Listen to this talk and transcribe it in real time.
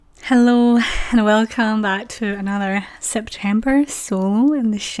Hello and welcome back to another September solo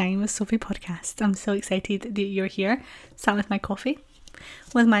in the Shine with Sophie podcast. I'm so excited that you're here, sat with my coffee,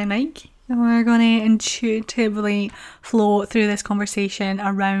 with my mic, and we're going to intuitively flow through this conversation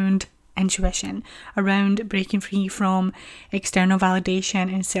around intuition, around breaking free from external validation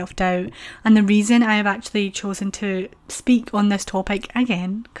and self-doubt. And the reason I have actually chosen to speak on this topic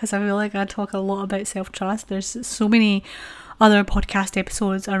again, because I feel like I talk a lot about self-trust. There's so many other podcast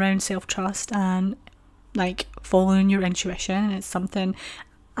episodes around self-trust and like following your intuition, and it's something,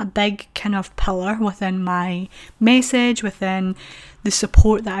 a big kind of pillar within my message, within the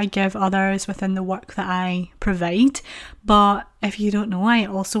support that I give others, within the work that I provide. But if you don't know, I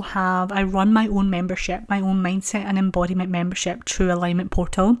run my own membership, my own mindset and embodiment membership, True Alignment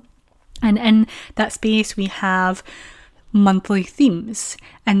Portal, and in that space we have monthly themes,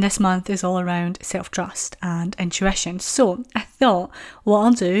 and this month is all around self-trust and intuition. So I thought what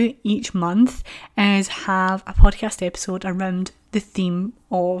I'll do each month is have a podcast episode around the theme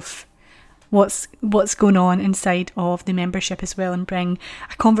of what's going on inside of the membership as well, and bring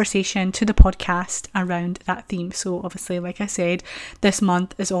a conversation to the podcast around that theme. So obviously, like I said, this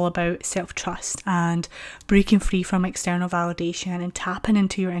month is all about self-trust and breaking free from external validation and tapping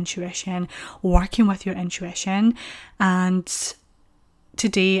into your intuition, working with your intuition. And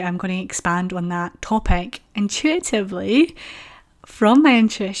today I'm going to expand on that topic intuitively from my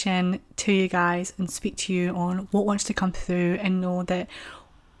intuition to you guys, and speak to you on what wants to come through, and know that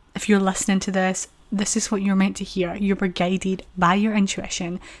if you're listening to this, this is what you're meant to hear. You were guided by your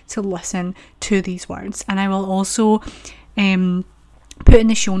intuition to listen to these words. And I will also put in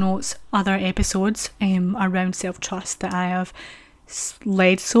the show notes other episodes around self-trust that I have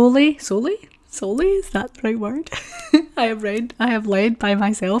led solely, is that the right word? I have led by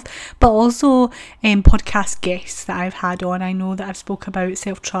myself, but also podcast guests that I've had on. I know that I've spoke about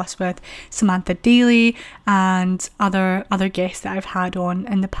self-trust with Samantha Daly and other guests that I've had on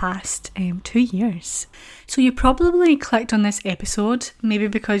in the past 2 years. So you probably clicked on this episode, maybe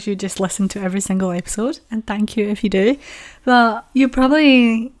because you just listen to every single episode, and thank you if you do, but you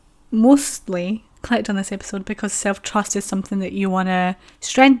probably mostly clicked on this episode because self-trust is something that you want to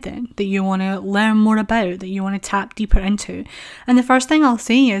strengthen, that you want to learn more about, that you want to tap deeper into. And the first thing I'll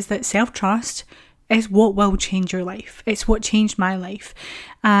say is that self-trust is what will change your life. It's what changed my life.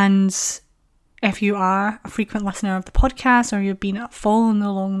 And if you are a frequent listener of the podcast, or you've been following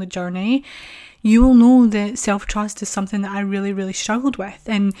along the journey, you will know that self-trust is something that I really, really struggled with.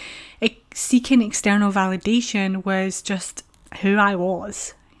 And seeking external validation was just who I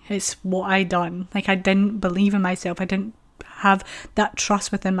was. It's what I done. Like, I didn't believe in myself. I didn't have that trust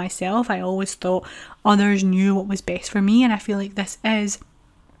within myself. I always thought others knew what was best for me. And I feel like this is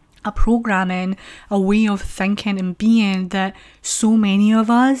a programming, a way of thinking and being that so many of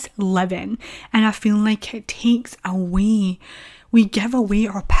us live in. And I feel like it takes away, we give away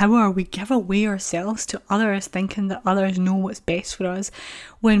our power, we give away ourselves to others, thinking that others know what's best for us,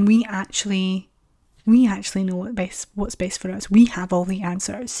 when we actually know what's best for us. We have all the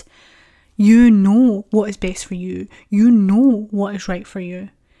answers. You know what is best for you. You know what is right for you.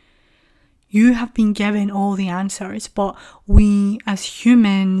 You have been given all the answers, but we as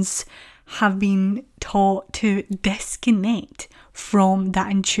humans have been taught to disconnect from that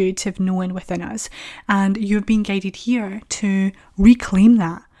intuitive knowing within us. And you've been guided here to reclaim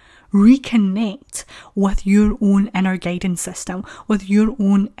that. Reconnect with your own inner guidance system, with your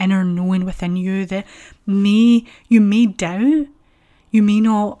own inner knowing within you that you may doubt, you may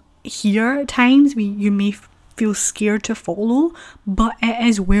not hear at times, you may feel scared to follow, but it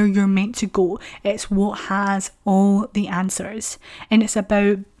is where you're meant to go. It's what has all the answers, and it's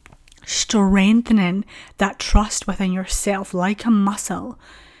about strengthening that trust within yourself like a muscle,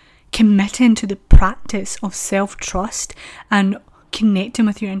 committing to the practice of self-trust and connecting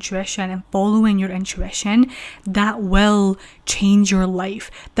with your intuition and following your intuition. That will change your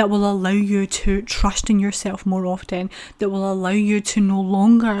life, that will allow you to trust in yourself more often, that will allow you to no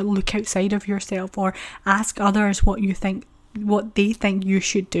longer look outside of yourself or ask others what they think you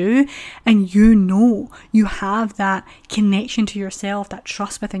should do. And you have that connection to yourself, that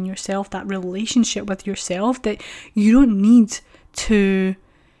trust within yourself, that relationship with yourself, that you don't need to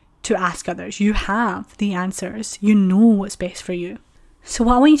ask others. You have the answers. You know what's best for you. So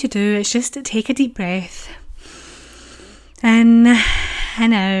what I want you to do is just to take a deep breath in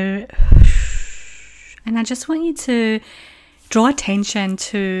and out. And I just want you to draw attention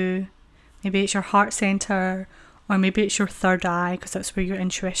to, maybe it's your heart center, or maybe it's your third eye, because that's where your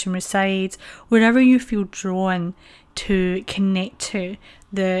intuition resides. Wherever you feel drawn to connect to,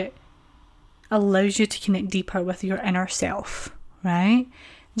 that allows you to connect deeper with your inner self, right?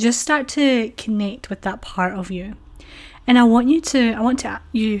 just start to connect with that part of you. And I want you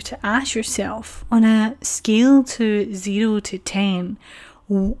to ask yourself, on a scale to 0 to 10,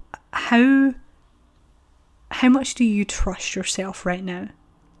 how much do you trust yourself right now?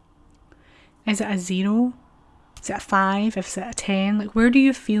 Is it a 0? Is it a 5? Is it a 10? Like, where do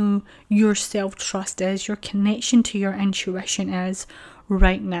you feel your self-trust is, your connection to your intuition is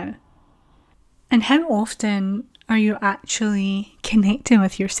right now? And how often are you actually connecting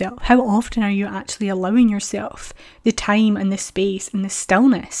with yourself? How often are you actually allowing yourself the time and the space and the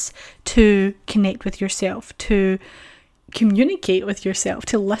stillness to connect with yourself, to communicate with yourself,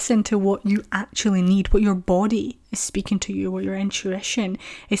 to listen to what you actually need, what your body is speaking to you, what your intuition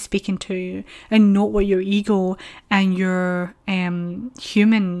is speaking to you, and not what your ego and your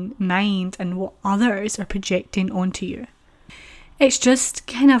human mind and what others are projecting onto you? It's just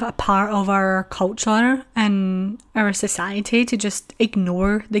kind of a part of our culture and our society to just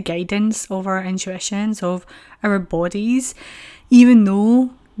ignore the guidance of our intuitions, of our bodies, even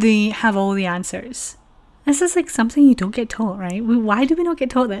though they have all the answers. This is like something you don't get taught, right? Why do we not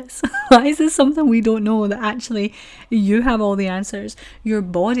get taught this? Why is this something we don't know, that actually you have all the answers? Your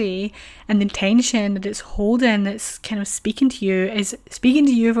body and the tension that it's holding, that's kind of speaking to you, is speaking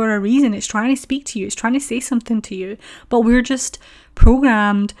to you for a reason. It's trying to speak to you. It's trying to say something to you. But we're just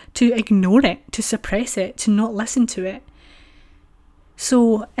programmed to ignore it, to suppress it, to not listen to it.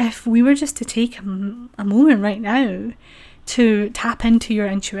 So if we were just to take a moment right now to tap into your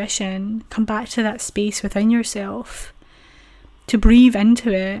intuition, come back to that space within yourself, to breathe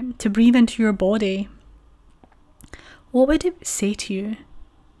into it, to breathe into your body, what would it say to you?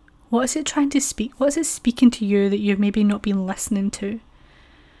 What is it trying to speak? What is it speaking to you that you've maybe not been listening to?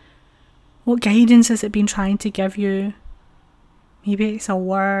 What guidance has it been trying to give you? Maybe it's a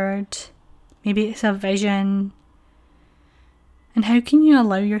word, maybe it's a vision. And how can you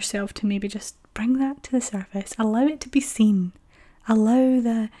allow yourself to maybe just bring that to the surface? Allow it to be seen.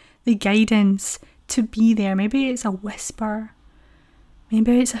 Allow the guidance to be there. Maybe it's a whisper.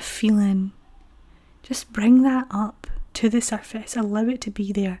 Maybe it's a feeling. Just bring that up to the surface. Allow it to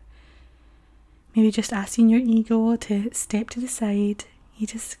be there. Maybe just asking your ego to step to the side. You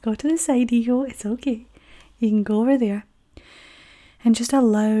just go to the side, ego. It's okay. You can go over there. And just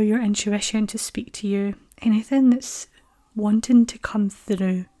allow your intuition to speak to you. Anything that's wanting to come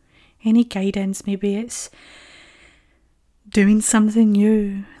through, any guidance. Maybe it's doing something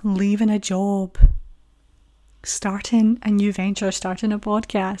new, leaving a job, starting a new venture, starting a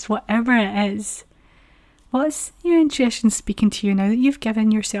podcast, whatever it is. What's your intuition speaking to you now that you've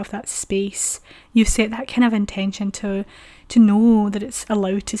given yourself that space? You've set that kind of intention to know that it's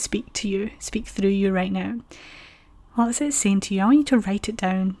allowed to speak to you, speak through you right now. What is it saying to you? I want you to write it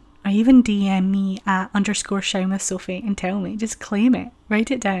down. Or even DM me at _Shine with Sophie and tell me. Just claim it. Write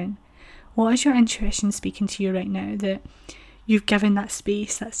it down. What is your intuition speaking to you right now that you've given that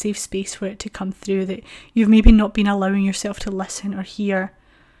space, that safe space for it to come through, that you've maybe not been allowing yourself to listen or hear,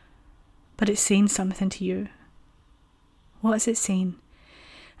 but it's saying something to you? What is it saying?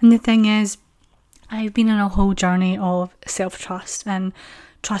 And the thing is, I've been on a whole journey of self-trust and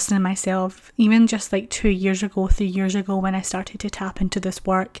trusting in myself, even just like 2 years ago, 3 years ago, when I started to tap into this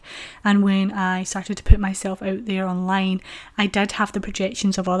work and when I started to put myself out there online. I did have the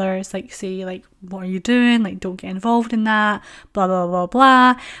projections of others, like say, like, what are you doing? Like, don't get involved in that, blah, blah, blah,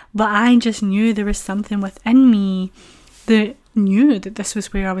 blah. But I just knew there was something within me that knew that this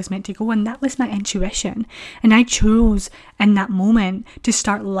was where I was meant to go, and that was my intuition. And I chose in that moment to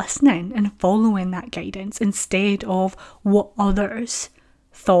start listening and following that guidance instead of what others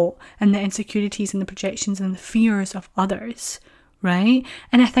thought and the insecurities and the projections and the fears of others, right?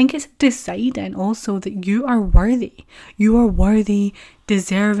 And I think it's deciding also that you are worthy,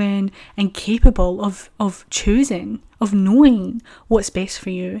 deserving and capable of choosing, of knowing what's best for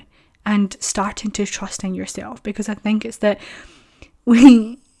you and starting to trust in yourself. Because I think it's that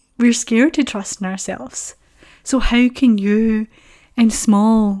we're scared to trust in ourselves. So how can you, in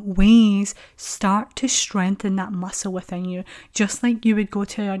small ways, start to strengthen that muscle within you? Just like you would go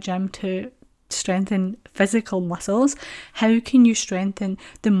to a gym to strengthen physical muscles, how can you strengthen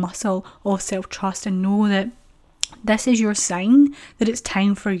the muscle of self-trust and know that this is your sign that it's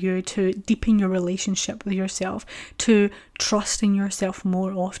time for you to deepen your relationship with yourself, to trust in yourself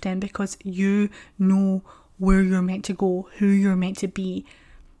more often, because you know where you're meant to go, who you're meant to be,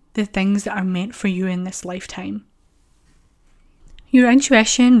 the things that are meant for you in this lifetime. Your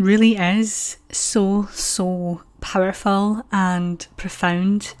intuition really is so powerful and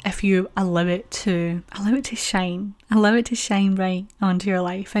profound if you allow it to shine bright onto your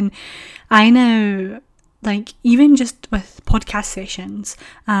life. And I now like even just with podcast sessions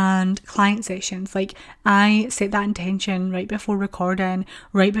and client sessions, like I set that intention right before recording,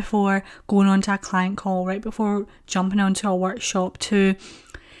 right before going on to a client call, right before jumping onto a workshop, to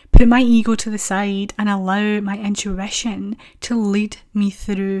put my ego to the side and allow my intuition to lead me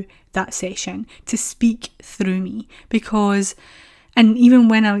through that session, to speak through me. And even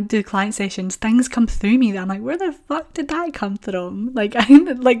when I do client sessions, things come through me that I'm like, where the fuck did that come from? Like, I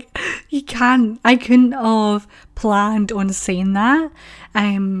couldn't have planned on saying that.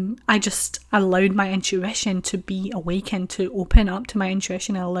 I just allowed my intuition to be awakened, to open up to my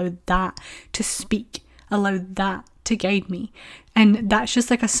intuition, and allowed that to speak, allowed that to guide me. And that's just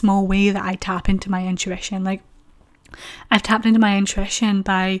like a small way that I tap into my intuition. Like, I've tapped into my intuition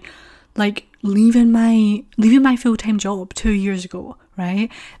by like leaving my full-time job 2 years ago, right?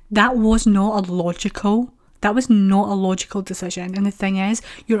 That was not a logical decision. And the thing is,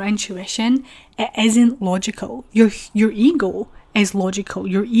 your intuition, it isn't logical. Your ego is logical.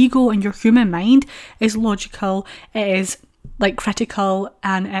 Your ego and your human mind is logical. It is like critical,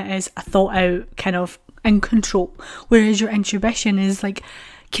 and it is a thought out kind of in control. Whereas your intuition is like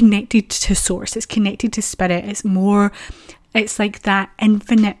connected to source. It's connected to spirit. It's like that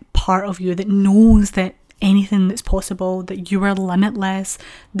infinite part of you that knows that anything that's possible, that you are limitless,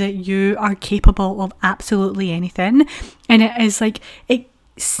 that you are capable of absolutely anything. And it is like, it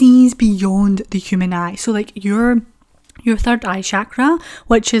sees beyond the human eye. So like your third eye chakra,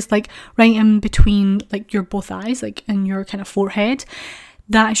 which is like right in between like your both eyes, like in your kind of forehead,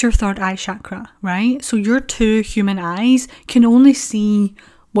 that is your third eye chakra, right? So your two human eyes can only see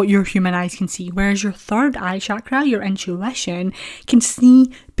what your human eyes can see, whereas your third eye chakra, your intuition, can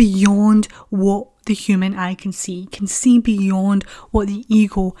see beyond what the human eye can see beyond what the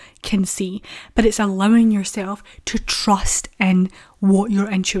ego can see. But it's allowing yourself to trust in what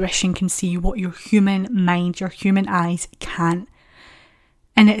your intuition can see, what your human mind, your human eyes can't.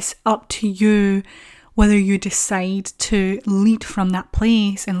 And it's up to you whether you decide to lead from that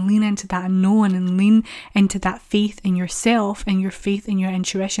place and lean into that unknown and lean into that faith in yourself and your faith in your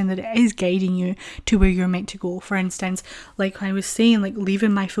intuition that it is guiding you to where you're meant to go. For instance, like I was saying, like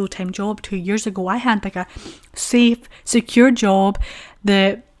leaving my full-time job 2 years ago, I had like a safe, secure job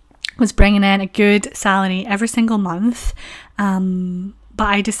that was bringing in a good salary every single month. But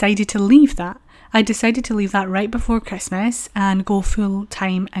I decided to leave that. Right before Christmas and go full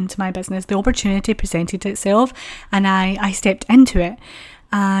time into my business. The opportunity presented itself and I stepped into it.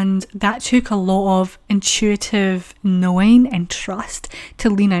 And that took a lot of intuitive knowing and trust to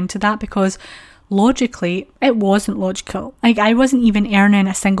lean into that, because logically, it wasn't logical. Like, I wasn't even earning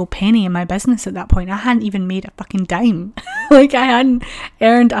a single penny in my business at that point. I hadn't even made a fucking dime. Like, I hadn't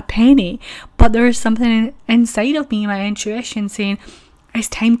earned a penny. But there was something inside of me, my intuition, saying, it's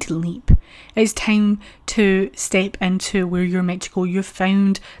time to leap. It's time to step into where you're meant to go. You've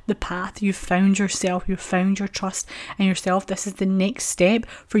found the path. You've found yourself. You've found your trust in yourself. This is the next step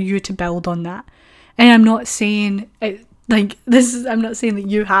for you to build on that. And I'm not saying it, I'm not saying that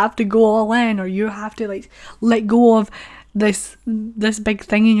you have to go all in, or you have to like let go of this big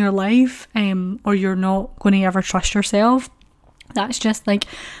thing in your life, or you're not going to ever trust yourself. That's just like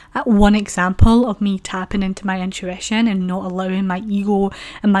one example of me tapping into my intuition and not allowing my ego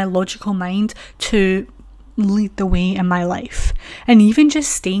and my logical mind to lead the way in my life. And even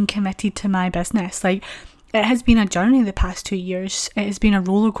just staying committed to my business. Like, it has been a journey the past 2 years. It has been a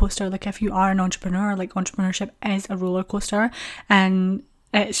roller coaster. Like, if you are an entrepreneur, like, entrepreneurship is a roller coaster, and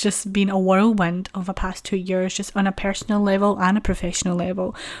it's just been a whirlwind of the past 2 years, just on a personal level and a professional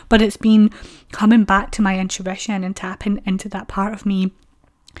level. But it's been coming back to my intuition and tapping into that part of me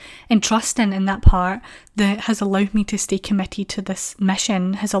and trusting in that part that has allowed me to stay committed to this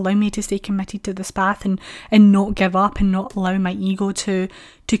mission, has allowed me to stay committed to this path and not give up and not allow my ego to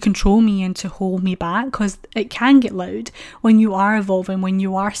control me and to hold me back, because it can get loud when you are evolving, when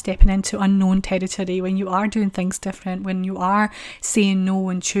you are stepping into unknown territory, when you are doing things different, when you are saying no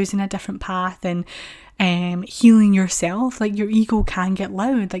and choosing a different path and healing yourself. Like, your ego can get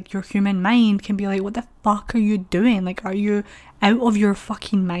loud. Like, your human mind can be like, what the fuck are you doing? Like, are you out of your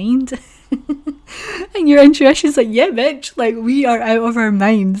fucking mind? And your intuition's like, yeah, bitch, like, we are out of our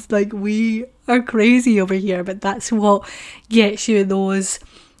minds, like, we are crazy over here. But that's what gets you those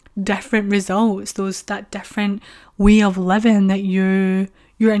different results, that different way of living that your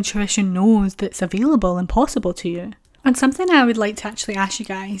intuition knows that's available and possible to you. And something I would like to actually ask you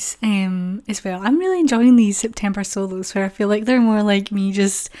guys as well, I'm really enjoying these September solos where I feel like they're more like me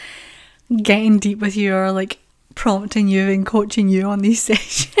just getting deep with you, or like prompting you and coaching you on these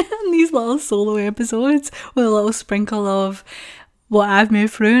sessions, these little solo episodes with a little sprinkle of what I've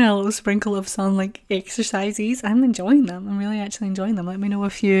moved through and a little sprinkle of some like exercises. I'm enjoying them. I'm really actually enjoying them. Let me know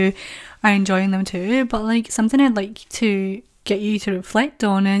if you are enjoying them too. But like something I'd like to get you to reflect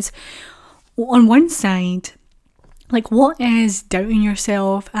on is, on one side, like what is doubting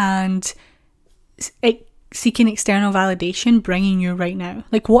yourself and seeking external validation bringing you right now?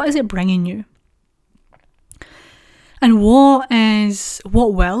 Like what is it bringing you? And what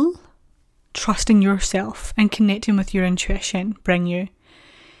will trusting yourself and connecting with your intuition bring you?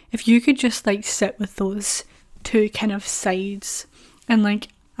 If you could just like sit with those two kind of sides and like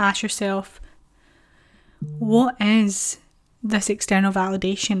ask yourself, what is this external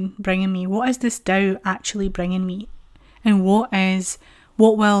validation bringing me? What is this doubt actually bringing me? And what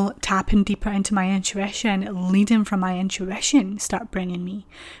will tapping deeper into my intuition, leading from my intuition, start bringing me?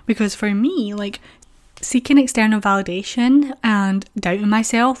 Because for me, like, seeking external validation and doubting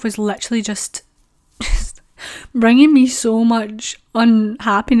myself was literally just bringing me so much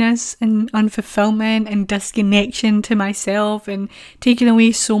unhappiness and unfulfillment and disconnection to myself, and taking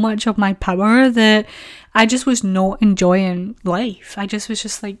away so much of my power that I just was not enjoying life. I just was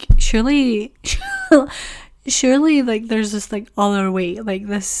just like, surely like there's this like other way, like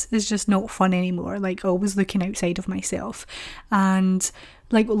this is just not fun anymore, like always looking outside of myself. And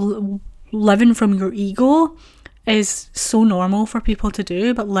like living from your ego is so normal for people to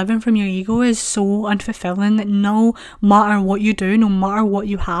do, but living from your ego is so unfulfilling that no matter what you do, no matter what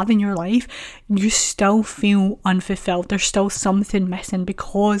you have in your life, you still feel unfulfilled. There's still something missing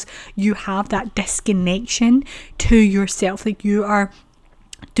because you have that disconnection to yourself. Like you are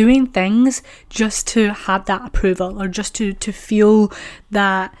doing things just to have that approval, or just to feel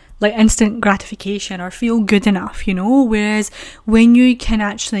that like instant gratification, or feel good enough, you know? Whereas when you can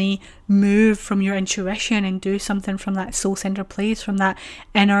actually move from your intuition and do something from that soul-centered place, from that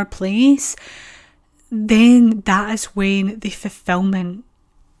inner place, then that is when the fulfillment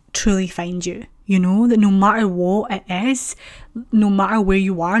truly finds you. You know, that no matter what it is, no matter where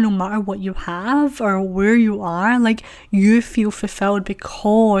you are, no matter what you have or where you are, like you feel fulfilled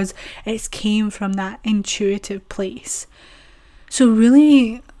because it's came from that intuitive place. So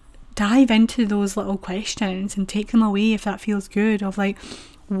really dive into those little questions and take them away if that feels good, of like,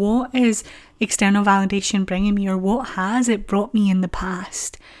 what is external validation bringing me, or what has it brought me in the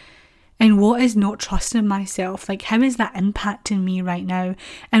past? And what is not trusting myself? Like, how is that impacting me right now?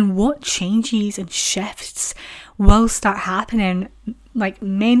 And what changes and shifts will start happening, like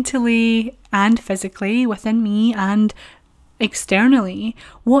mentally and physically within me and externally?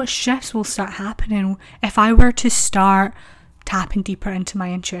 What shifts will start happening if I were to start tapping deeper into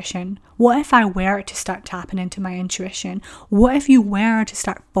my intuition? What if I were to start tapping into my intuition? What if you were to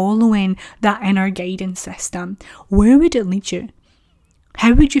start following that inner guidance system? Where would it lead you?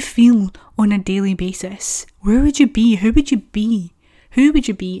 How would you feel on a daily basis? Where would you be? Who would you be? Who would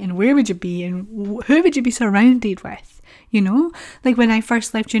you be, and where would you be, and who would you be surrounded with? You know, like when I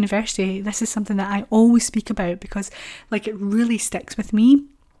first left university, this is something that I always speak about because like it really sticks with me.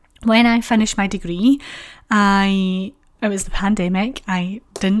 When I finished my degree, it was the pandemic. I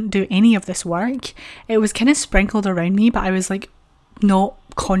didn't do any of this work. It was kind of sprinkled around me, but I was like not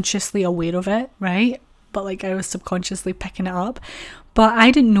consciously aware of it, right? But like I was subconsciously picking it up. But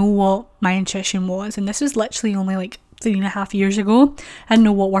I didn't know what my intuition was. And this was literally only like 3.5 years ago. I didn't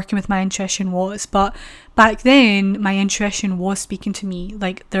know what working with my intuition was. But back then, my intuition was speaking to me.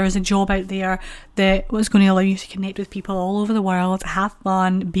 Like there is a job out there that was going to allow you to connect with people all over the world, have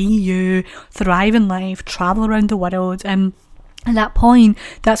fun, be you, thrive in life, travel around the world. And at that point,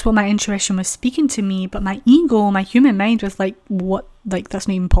 that's what my intuition was speaking to me. But my ego, my human mind was like, what? Like, that's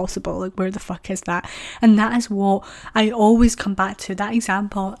not even possible. Like, where the fuck is that? And that is what I always come back to. That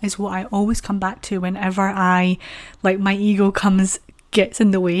example is what I always come back to whenever my ego gets in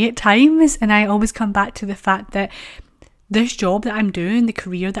the way at times. And I always come back to the fact that this job that I'm doing, the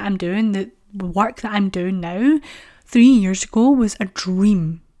career that I'm doing, the work that I'm doing now, 3 years ago was a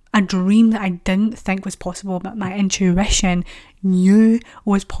dream that I didn't think was possible, but my intuition knew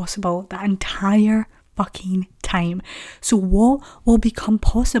was possible that entire fucking time. So what will become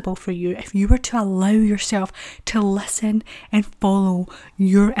possible for you if you were to allow yourself to listen and follow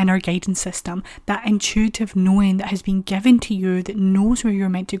your inner guidance system, that intuitive knowing that has been given to you, that knows where you're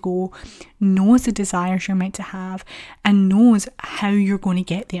meant to go, knows the desires you're meant to have, and knows how you're going to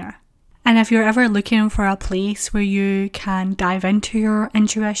get there? And if you're ever looking for a place where you can dive into your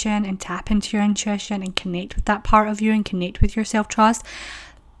intuition and tap into your intuition and connect with that part of you and connect with your self-trust,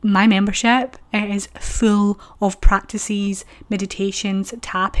 my membership is full of practices, meditations,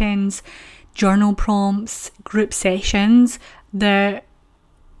 tap-ins, journal prompts, group sessions that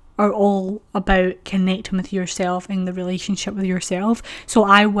are all about connecting with yourself and the relationship with yourself. So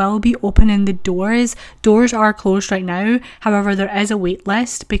I will be opening the doors. Doors are closed right now. However, there is a wait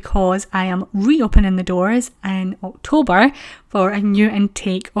list because I am reopening the doors in October for a new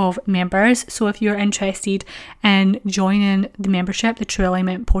intake of members. So if you're interested in joining the membership, the True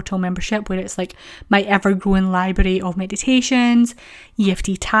Alignment Portal membership, where it's like my ever-growing library of meditations,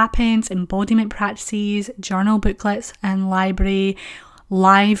 EFT tap-ins, embodiment practices, journal booklets and library,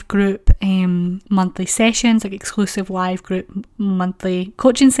 live group monthly sessions, like exclusive live group monthly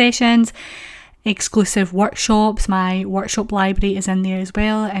coaching sessions, exclusive workshops. My workshop library is in there as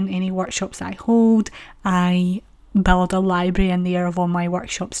well, and any workshops I hold, I build a library in there of all my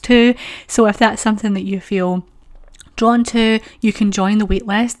workshops too. So if that's something that you feel drawn to, you can join the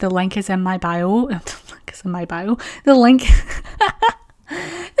waitlist. The link is in my bio. The link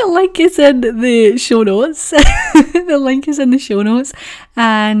The link is in the show notes. The link is in the show notes.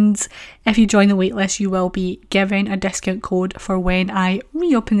 And if you join the waitlist, you will be given a discount code for when I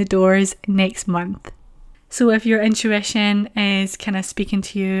reopen the doors next month. So if your intuition is kind of speaking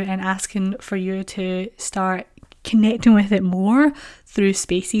to you and asking for you to start connecting with it more through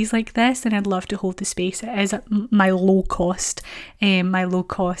spaces like this, then I'd love to hold the space. It is my low cost,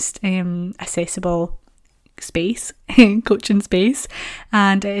 accessible space, coaching space,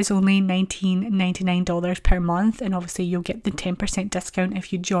 and it is only $19.99 per month, and obviously you'll get the 10% discount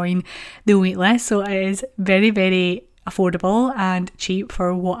if you join the waitlist. So it is very, very affordable and cheap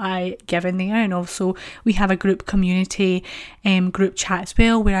for what I give in there. And also we have a group community group chat as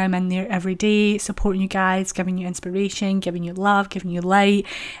well, where I'm in there every day supporting you guys, giving you inspiration, giving you love, giving you light,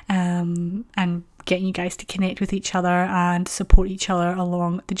 and getting you guys to connect with each other and support each other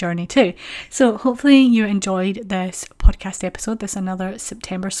along the journey too. So hopefully you enjoyed this podcast episode, this another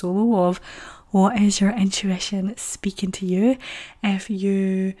September solo of what is your intuition speaking to you. If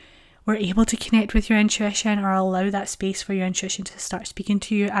you were able to connect with your intuition or allow that space for your intuition to start speaking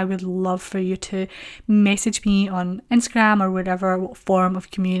to you, I would love for you to message me on Instagram or whatever form of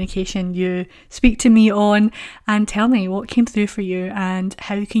communication you speak to me on, and tell me what came through for you and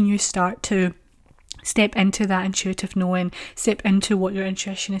how can you start to step into that intuitive knowing, step into what your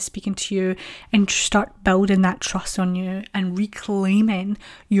intuition is speaking to you, and start building that trust on you and reclaiming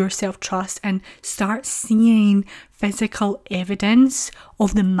your self-trust, and start seeing physical evidence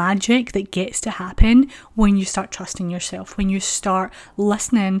of the magic that gets to happen when you start trusting yourself, when you start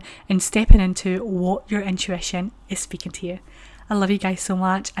listening and stepping into what your intuition is speaking to you. I love you guys so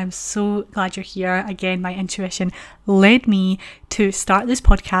much. I'm so glad you're here. Again, my intuition led me to start this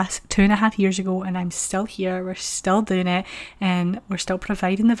podcast 2.5 years ago, and I'm still here. We're still doing it, and we're still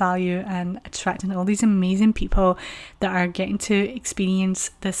providing the value and attracting all these amazing people that are getting to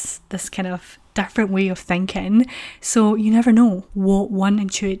experience this kind of different way of thinking. So you never know what one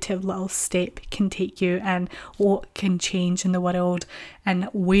intuitive little step can take you, and what can change in the world, and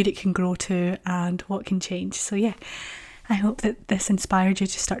where it can grow to, and what can change. So yeah, I hope that this inspired you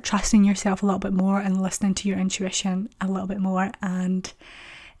to start trusting yourself a little bit more and listening to your intuition a little bit more. And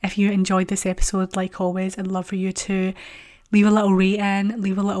if you enjoyed this episode, like always, I'd love for you to leave a little rating,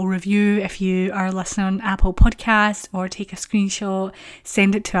 leave a little review if you are listening on Apple Podcasts, or take a screenshot,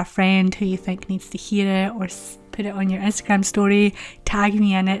 send it to a friend who you think needs to hear it, or put it on your Instagram story, tag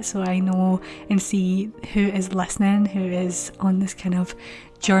me in it so I know and see who is listening, who is on this kind of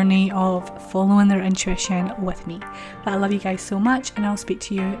journey of following their intuition with me. But I love you guys so much, and I'll speak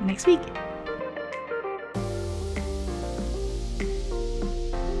to you next week.